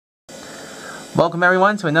Welcome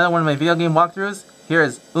everyone to another one of my video game walkthroughs. Here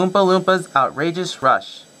is Oompa Loompas Outrageous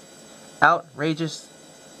Rush. Outrageous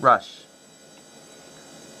Rush.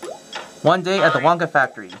 One day at the Wonka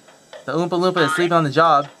factory, the Oompa Loompa is sleeping on the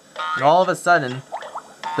job, and all of a sudden,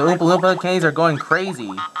 the Oompa Loompa candies are going crazy.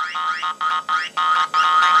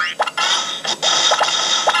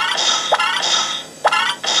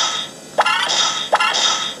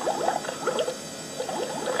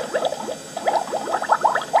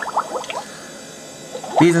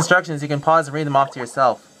 These instructions, you can pause and read them off to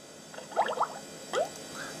yourself.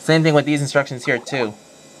 Same thing with these instructions here too.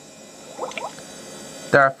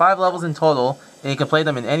 There are 5 levels in total, and you can play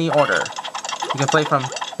them in any order. You can play from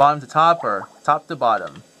bottom to top or top to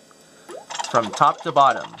bottom. From top to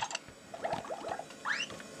bottom.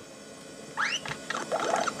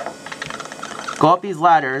 Go up these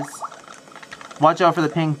ladders. Watch out for the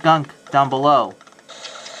pink gunk down below.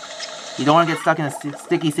 You don't want to get stuck in a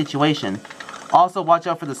sticky situation. Also, watch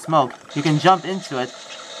out for the smoke. You can jump into it,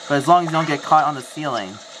 but as long as you don't get caught on the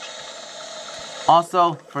ceiling.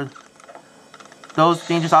 Also, for those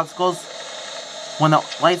dangerous obstacles, when the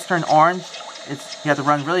lights turn orange, you have to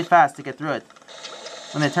run really fast to get through it.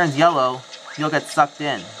 When it turns yellow, you'll get sucked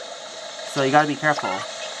in. So you gotta be careful.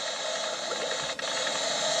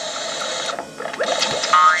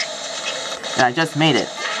 And I just made it.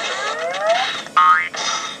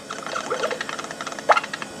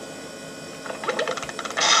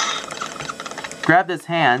 Grab this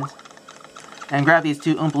hand, and grab these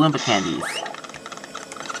 2 Oompa Loompa candies.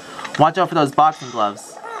 Watch out for those boxing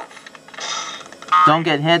gloves. Don't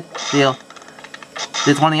get hit,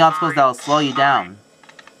 it's one of the obstacles that will slow you down.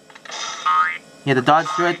 You have to dodge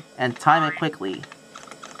through it and time it quickly.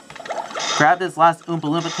 Grab this last Oompa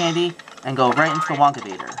Loompa candy and go right into the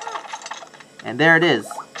Wonkavator. And there it is.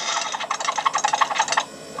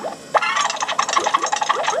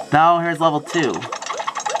 Now here's level 2.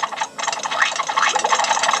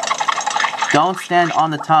 Don't stand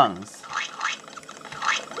on the tongues.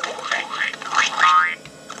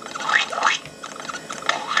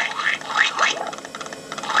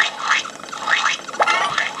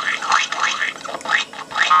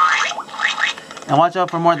 And watch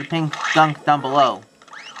out for more of the pink gunk down below.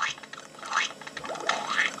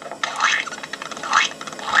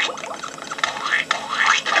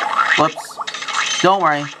 Whoops. Don't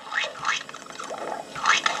worry.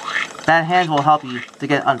 That hand will help you to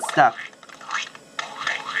get unstuck.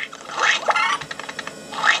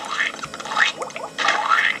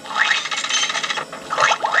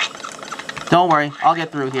 Don't worry, I'll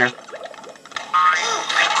get through here.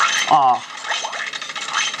 Aw.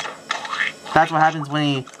 That's what happens when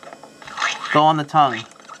you go on the tongue.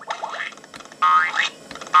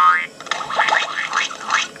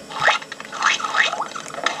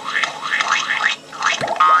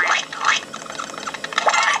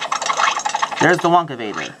 There's the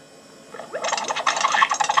Wonkavator.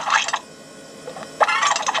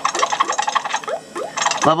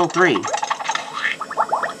 Level 3.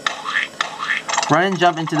 Run and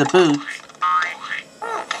jump into the boots.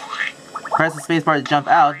 Press the spacebar to jump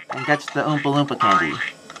out and catch the Oompa Loompa candy.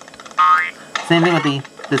 Same thing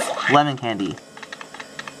with this lemon candy.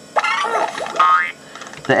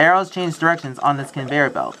 The arrows change directions on this conveyor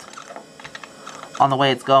belt, on the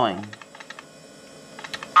way it's going.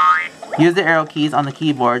 Use the arrow keys on the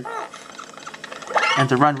keyboard and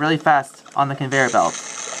to run really fast on the conveyor belt.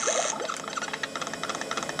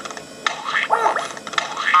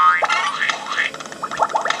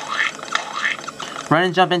 Run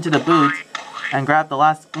and jump into the boot and grab the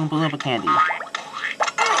last Oompa Loompa candy.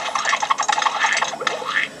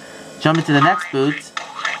 Jump into the next boot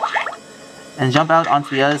and jump out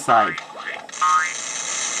onto the other side.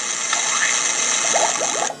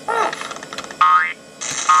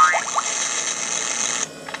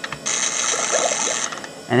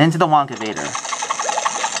 And into the Wonkavator.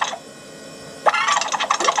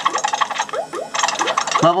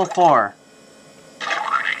 Level 4.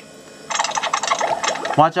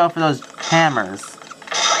 Watch out for those hammers.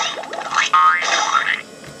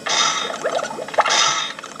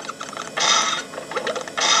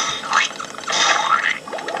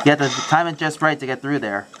 You have to time it just right to get through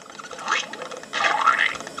there.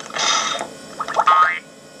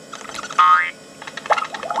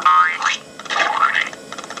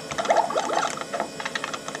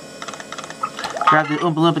 Grab the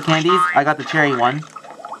Oompa Loompa candies. I got the cherry one.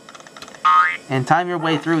 And time your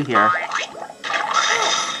way through here.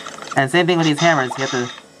 And same thing with these hammers, you have to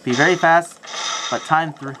be very fast, but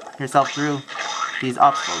time yourself through these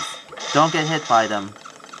obstacles. Don't get hit by them.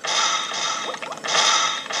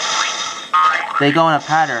 They go in a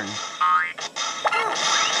pattern.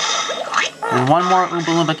 And one more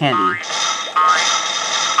Oompa Loompa candy.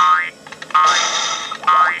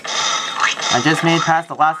 I just made it past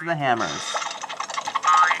the last of the hammers.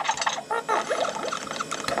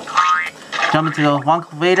 Jump into the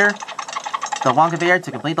Wonkavator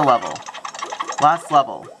to complete the level. Last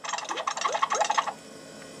level.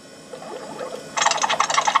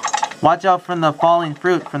 Watch out from the falling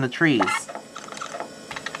fruit from the trees.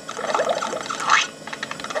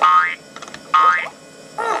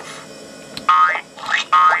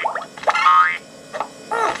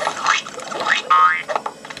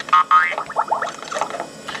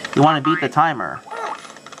 You want to beat the timer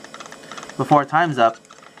before time's up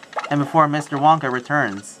and before Mr. Wonka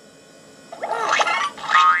returns.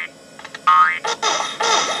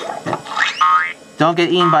 Don't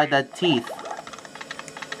get eaten by the teeth.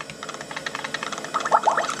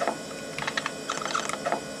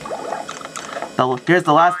 So here's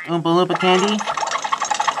the last Oompa Loompa candy,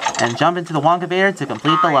 and jump into the Wonkavator to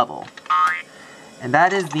complete the level. And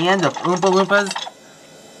that is the end of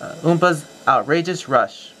Oompa's Outrageous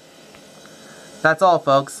Rush. That's all,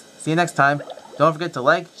 folks. See you next time. Don't forget to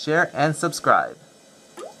like, share, and subscribe.